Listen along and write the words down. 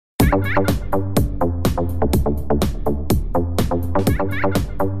Okay,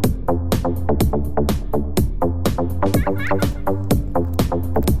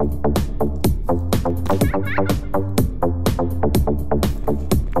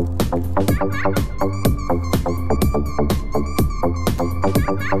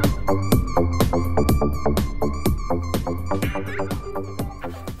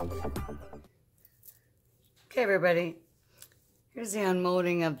 everybody, here's the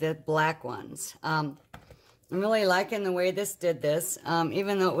unmolding of the black ones. I'm really liking the way this did this,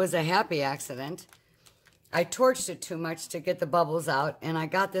 even though it was a happy accident. I torched it too much to get the bubbles out, and I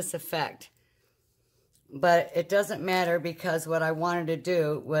got this effect. But it doesn't matter, because what I wanted to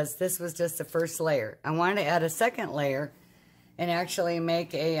do was, this was just the first layer. I wanted to add a second layer and actually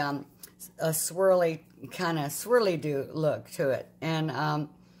make a swirly, kind of swirly-do look to it. And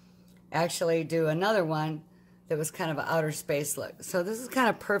actually do another one that was kind of an outer space look. So this is kind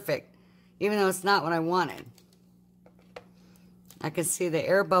of perfect, even though it's not what I wanted. I can see the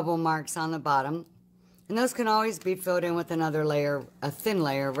air bubble marks on the bottom, and those can always be filled in with another layer, a thin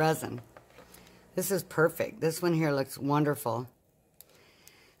layer of resin. This is perfect. This one here looks wonderful.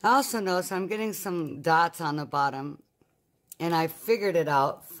 I also notice I'm getting some dots on the bottom, and I figured it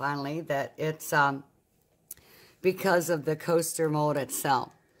out finally that it's because of the coaster mold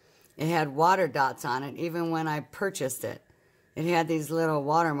itself. It had water dots on it, even when I purchased it. It had these little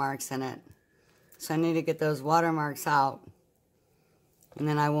watermarks in it. So I need to get those watermarks out, and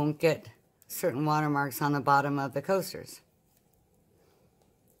then I won't get certain watermarks on the bottom of the coasters.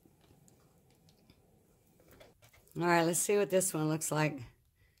 Alright, let's see what this one looks like.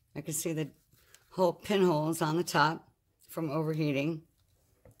 I can see the whole pinholes on the top from overheating.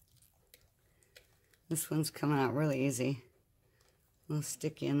 This one's coming out really easy. A little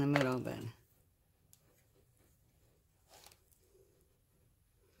sticky in the middle, but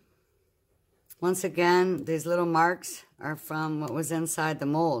once again, these little marks are from what was inside the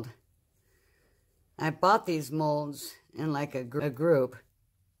mold. I bought these molds in like a group.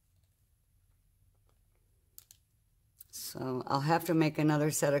 So I'll have to make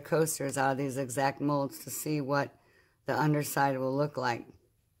another set of coasters out of these exact molds to see what the underside will look like.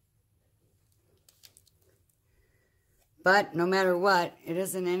 But no matter what, it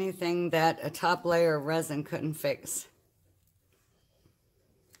isn't anything that a top layer of resin couldn't fix.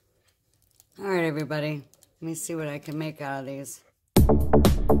 Alright, everybody. Let me see what I can make out of these.